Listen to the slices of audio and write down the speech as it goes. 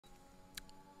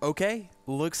Okay,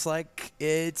 looks like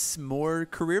it's more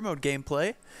career mode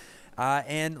gameplay.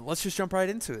 And let's just jump right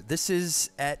into it. This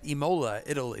is at Imola,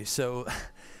 Italy. So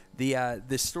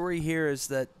the story here is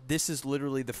that this is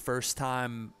literally the first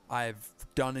time I've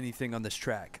done anything on this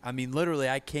track. I mean, literally,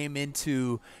 I came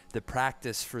into the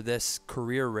practice for this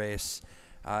career race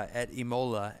at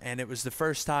Imola, and it was the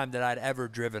first time that I'd ever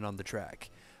driven on the track.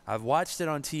 I've watched it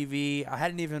on TV. I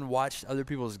hadn't even watched other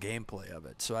people's gameplay of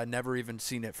it, so I'd never even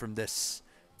seen it from this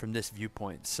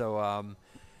viewpoint. So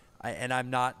I'm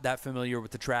not that familiar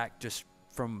with the track just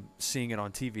from seeing it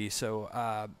on TV.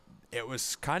 So it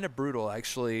was kind of brutal,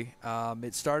 actually.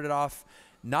 It started off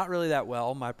not really that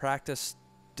well. My practice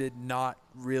did not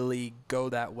really go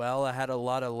that well. I had a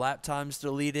lot of lap times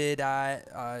deleted.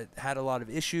 I had a lot of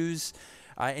issues.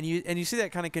 And you see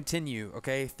that kind of continue,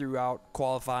 okay, throughout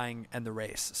qualifying and the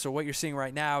race. So what you're seeing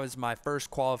right now is my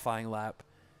first qualifying lap.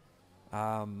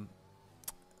 I'm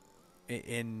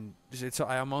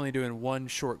only doing one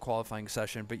short qualifying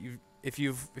session, but if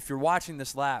you're watching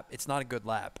this lap, it's not a good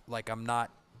lap. Like, I'm not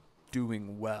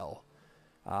doing well.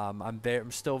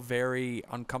 I'm still very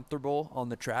uncomfortable on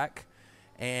the track,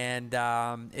 and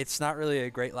it's not really a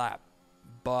great lap.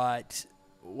 But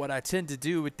what I tend to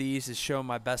do with these is show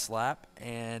my best lap,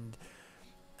 and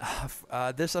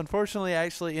this unfortunately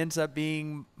actually ends up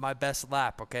being my best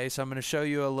lap. Okay, so I'm going to show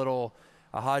you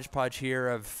a hodgepodge here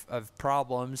of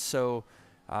problems. So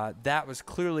that was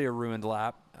clearly a ruined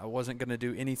lap. I wasn't going to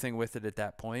do anything with it at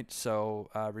that point.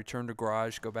 So return to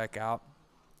garage, go back out.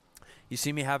 You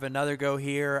see me have another go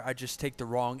here. I just take the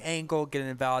wrong angle, get an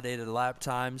invalidated lap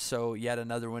time, so yet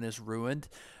another one is ruined.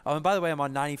 Oh, and by the way, I'm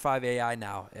on 95 AI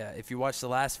now. If you watched the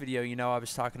last video, you know I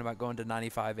was talking about going to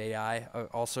 95 AI. I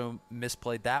also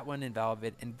misplayed that one,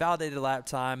 invalidated lap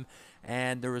time,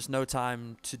 and there was no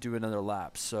time to do another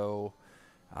lap. So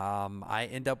I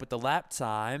end up with the lap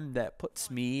time that puts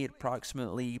me at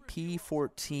approximately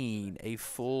P14, a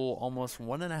full almost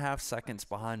 1.5 seconds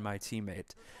behind my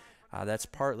teammate. That's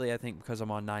partly, I think, because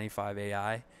I'm on 95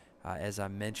 AI, as I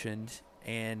mentioned.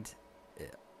 And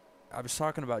I was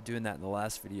talking about doing that in the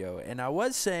last video. And I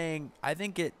was saying, I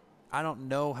don't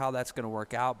know how that's going to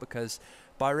work out, because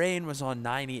Bahrain was on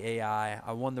 90 AI.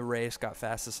 I won the race, got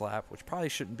fastest lap, which probably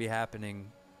shouldn't be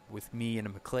happening with me in a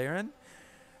McLaren.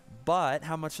 But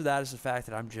how much of that is the fact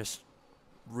that I'm just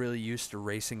really used to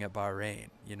racing at Bahrain?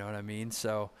 You know what I mean?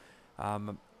 So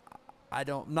I'm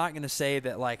not going to say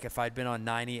that, like, if I'd been on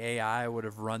 90 AI, I would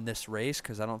have run this race,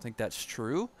 because I don't think that's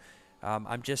true.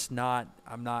 I'm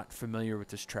not familiar with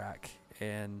this track,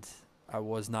 and I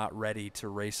was not ready to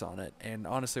race on it. And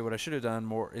honestly, what I should have done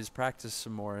more is practice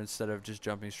some more instead of just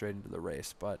jumping straight into the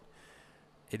race. But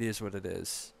it is what it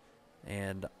is.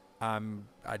 And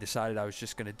I decided I was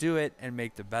just going to do it and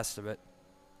make the best of it.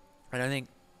 And I think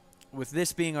with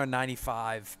this being on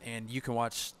 95, and you can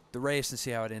watch the race and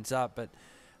see how it ends up, but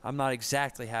I'm not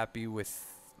exactly happy with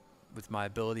my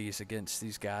abilities against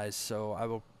these guys, so I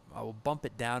will bump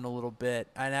it down a little bit.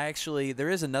 And actually, there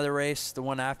is another race. The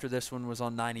one after this one was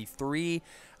on 93.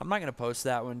 I'm not going to post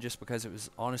that one just because it was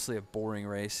honestly a boring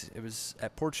race. It was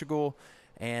at Portugal,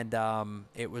 and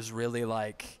it was really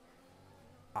like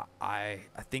I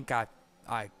think I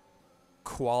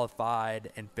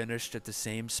qualified and finished at the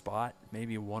same spot,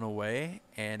 maybe one away,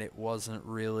 and it wasn't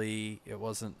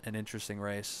an interesting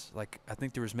race. Like, I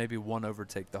think there was maybe one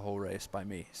overtake the whole race by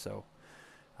me. So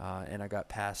and I got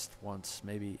passed once,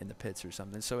 maybe in the pits or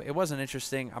something. So it wasn't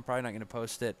interesting. I'm probably not going to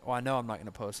post it. Well, I know I'm not going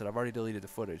to post it. I've already deleted the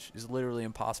footage. It's literally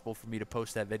impossible for me to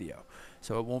post that video,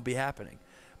 so it won't be happening.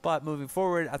 But moving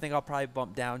forward, I think I'll probably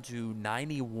bump down to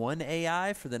 91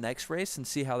 AI for the next race and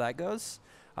see how that goes.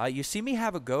 You see me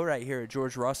have a go right here at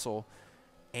George Russell,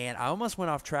 and I almost went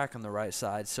off track on the right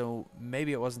side, so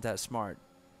maybe it wasn't that smart.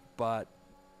 But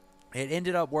it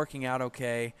ended up working out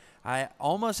okay. I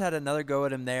almost had another go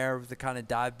at him there with the kind of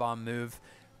dive bomb move.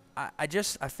 I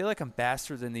feel like I'm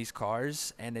faster than these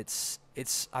cars, and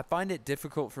I find it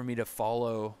difficult for me to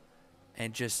follow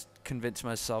and just convince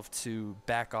myself to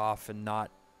back off and not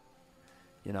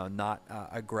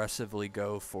aggressively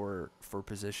go for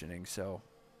positioning. So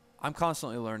I'm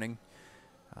constantly learning.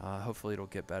 Hopefully it'll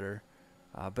get better.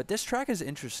 But this track is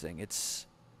interesting. It's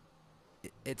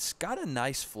got a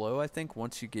nice flow, I think,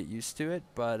 once you get used to it.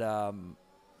 But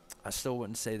I still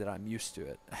wouldn't say that I'm used to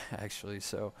it, actually.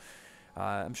 So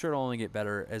I'm sure it'll only get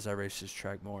better as I race this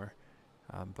track more.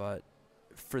 But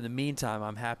for the meantime,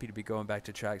 I'm happy to be going back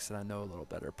to tracks that I know a little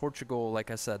better. Portugal, like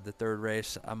I said, the third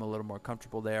race, I'm a little more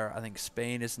comfortable there. I think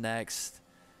Spain is next.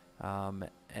 And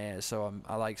so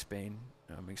I like Spain.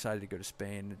 I'm excited to go to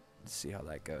Spain and see how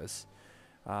that goes.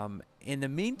 In the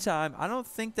meantime, I don't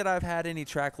think that I've had any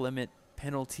track limit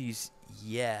penalties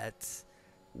yet,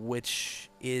 which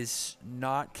is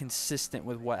not consistent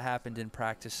with what happened in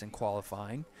practice and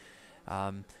qualifying.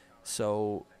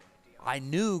 So I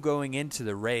knew going into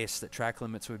the race that track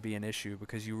limits would be an issue,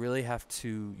 because you really have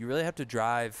to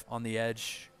drive on the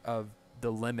edge of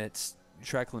the limits,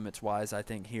 track limits wise, I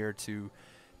think, here to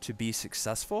be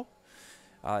successful,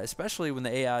 especially when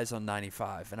the AI is on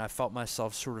 95, and I felt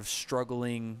myself sort of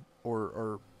struggling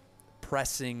or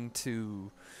pressing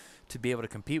to be able to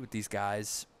compete with these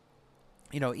guys.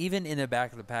 You know, even in the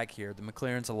back of the pack here, the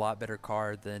McLaren's a lot better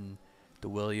car than the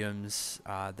Williams,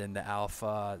 than the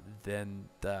Alpha, than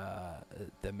the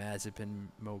Mazepin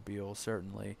Mobile,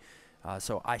 certainly.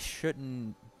 So I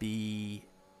shouldn't be.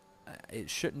 It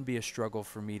shouldn't be a struggle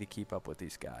for me to keep up with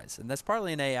these guys, and that's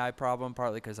partly an AI problem,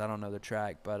 partly because I don't know the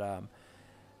track. But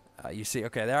you see,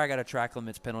 okay, there I got a track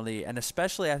limits penalty, and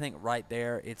especially I think right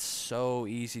there, it's so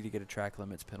easy to get a track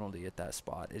limits penalty at that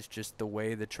spot. It's just the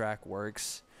way the track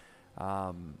works,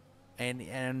 and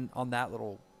on that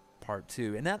little part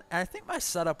too. And that, I think my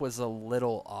setup was a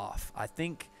little off. I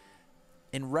think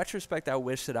in retrospect, I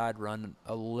wish that I'd run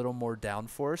a little more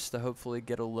downforce to hopefully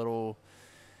get a little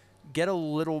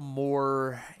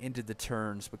more into the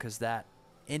turns, because that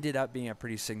ended up being a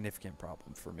pretty significant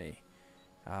problem for me.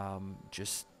 And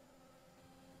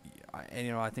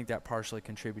you know, I think that partially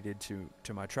contributed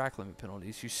to my track limit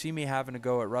penalties. You see me having to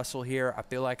go at Russell here. I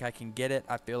feel like I can get it.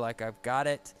 I feel like I've got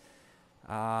it.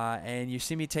 And you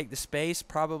see me take the space,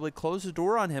 probably close the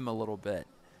door on him a little bit.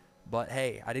 But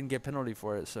hey, I didn't get a penalty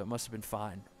for it, so it must have been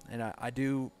fine. And I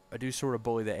do sort of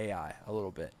bully the AI a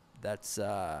little bit. That's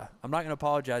I'm not going to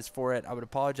apologize for it. I would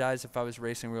apologize if I was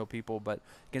racing real people, but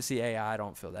against the AI, I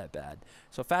don't feel that bad.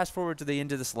 So fast forward to the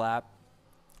end of this lap.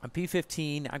 I'm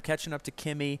P15. I'm catching up to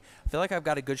Kimi. I feel like I've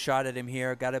got a good shot at him here.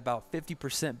 I've got about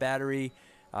 50% battery.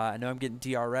 I know I'm getting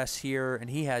DRS here, and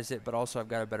he has it, but also I've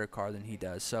got a better car than he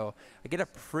does. So I get a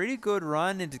pretty good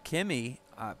run into Kimi.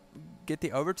 Get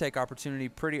the overtake opportunity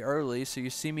pretty early, so you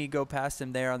see me go past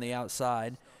him there on the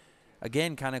outside.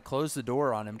 Again, kind of closed the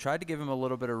door on him. Tried to give him a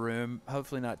little bit of room,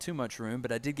 hopefully not too much room,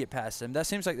 but I did get past him. That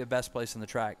seems like the best place on the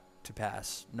track to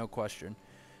pass, no question,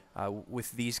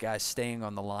 with these guys staying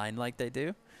on the line like they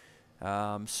do.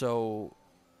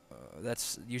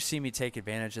 That's, you see me take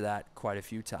advantage of that quite a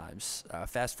few times.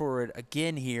 Fast forward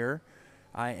again here.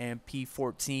 I am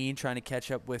P14 trying to catch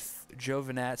up with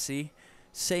Giovinazzi.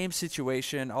 Same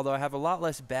situation, although I have a lot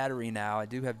less battery now. I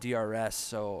do have DRS,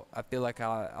 so I feel like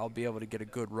I'll be able to get a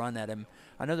good run at him.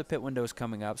 I know the pit window is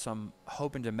coming up, so I'm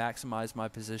hoping to maximize my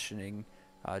positioning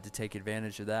to take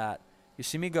advantage of that. You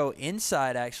see me go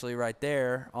inside, actually, right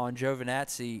there on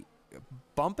Giovinazzi.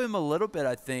 Bump him a little bit,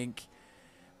 I think,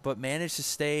 but managed to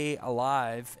stay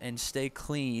alive and stay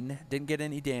clean. Didn't get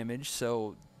any damage,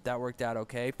 so that worked out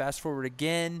okay. Fast forward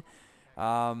again.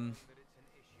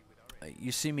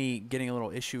 You see me getting a little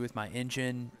issue with my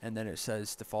engine, and then it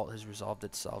says default has resolved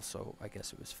itself, so I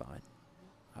guess it was fine.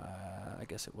 I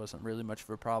guess it wasn't really much of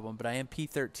a problem, but I am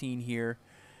P13 here,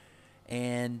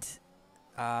 and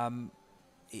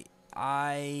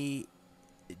I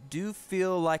do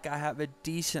feel like I have a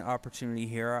decent opportunity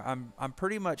here. I'm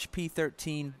pretty much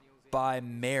P13 by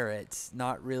merit,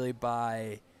 not really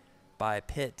by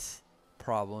pit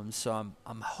problems. So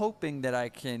I'm hoping that I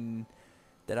can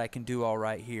do all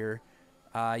right here.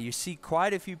 You see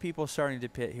quite a few people starting to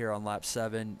pit here on lap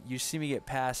 7. You see me get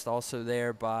passed also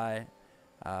there by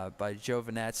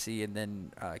Giovinazzi, and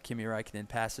then Kimi Räikkönen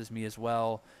passes me as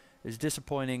well. It was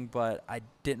disappointing, but I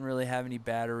didn't really have any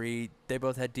battery. They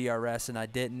both had DRS, and I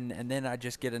didn't. And then I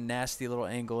just get a nasty little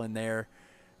angle in there.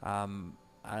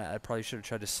 I probably should have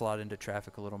tried to slot into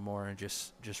traffic a little more and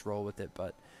just roll with it.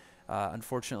 But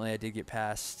unfortunately, I did get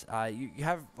past. You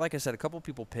have, like I said, a couple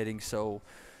people pitting. So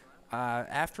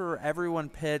after everyone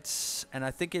pits, and I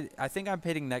think I'm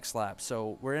pitting next lap.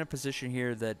 So we're in a position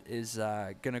here that is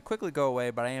going to quickly go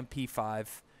away. But I am P5.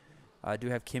 I do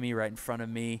have Kimi right in front of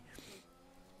me.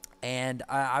 And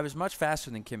I was much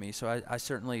faster than Kimi, so I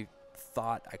certainly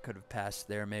thought I could have passed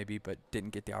there maybe, but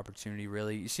didn't get the opportunity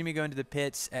really. You see me go into the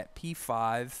pits at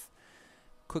P5.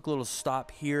 Quick little stop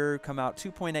here, come out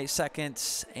 2.8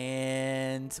 seconds,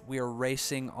 and we are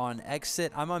racing on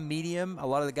exit. I'm on medium. A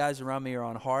lot of the guys around me are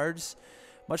on hards.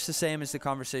 Much the same as the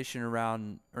conversation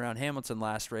around Hamilton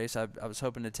last race. I was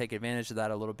hoping to take advantage of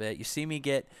that a little bit. You see me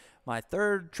get my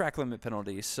 3rd track limit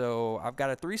penalty. So I've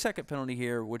got a 3-second penalty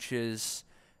here, which is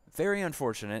very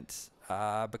unfortunate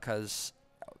because,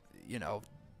 you know,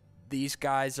 these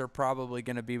guys are probably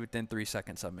going to be within 3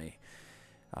 seconds of me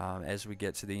as we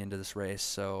get to the end of this race.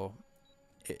 So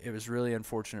it was really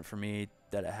unfortunate for me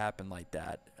that it happened like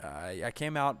that. I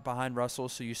came out behind Russell,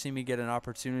 so you see me get an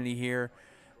opportunity here.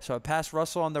 So I passed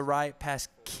Russell on the right, passed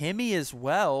Kimmy as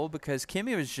well, because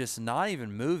Kimmy was just not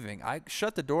even moving. I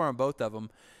shut the door on both of them.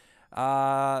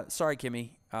 Sorry,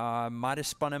 Kimmy. Might have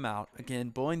spun him out. Again,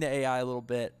 bullying the AI a little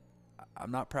bit.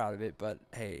 I'm not proud of it, but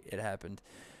hey, it happened.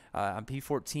 I'm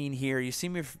P14 here. You see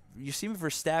me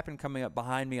Verstappen coming up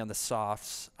behind me on the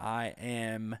softs. I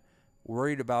am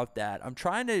worried about that. I'm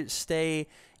trying to stay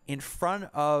in front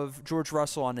of George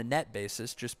Russell on a net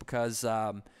basis just because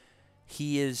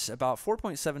he is about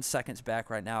 4.7 seconds back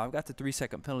right now. I've got the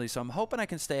 3-second penalty, so I'm hoping I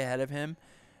can stay ahead of him.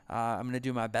 I'm going to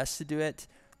do my best to do it.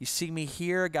 You see me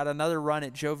here, got another run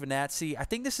at Giovinazzi. I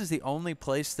think this is the only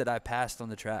place that I passed on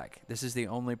the track. This is the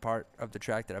only part of the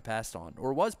track that I passed on,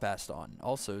 or was passed on,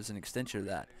 also as an extension of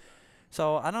that.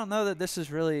 So I don't know that this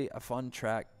is really a fun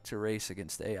track to race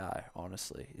against AI,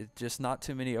 honestly. It's just not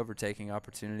too many overtaking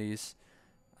opportunities.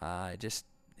 I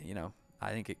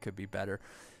think it could be better.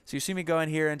 So you see me going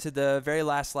here into the very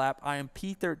last lap. I am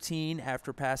P13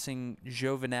 after passing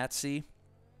Giovinazzi.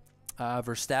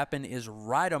 Verstappen is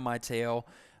right on my tail.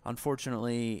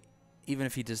 Unfortunately, even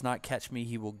if he does not catch me,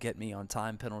 he will get me on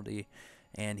time penalty.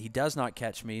 And he does not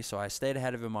catch me, so I stayed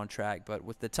ahead of him on track. But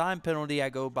with the time penalty, I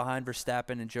go behind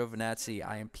Verstappen and Giovinazzi.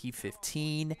 I am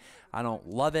P15. I don't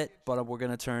love it, but we're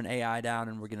going to turn AI down,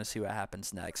 and we're going to see what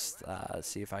happens next.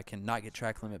 See if I can not get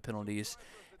track limit penalties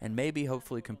and maybe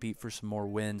hopefully compete for some more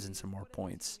wins and some more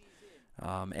points.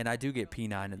 And I do get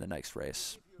P9 in the next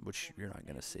race, which you're not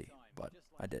going to see, but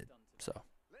I did. So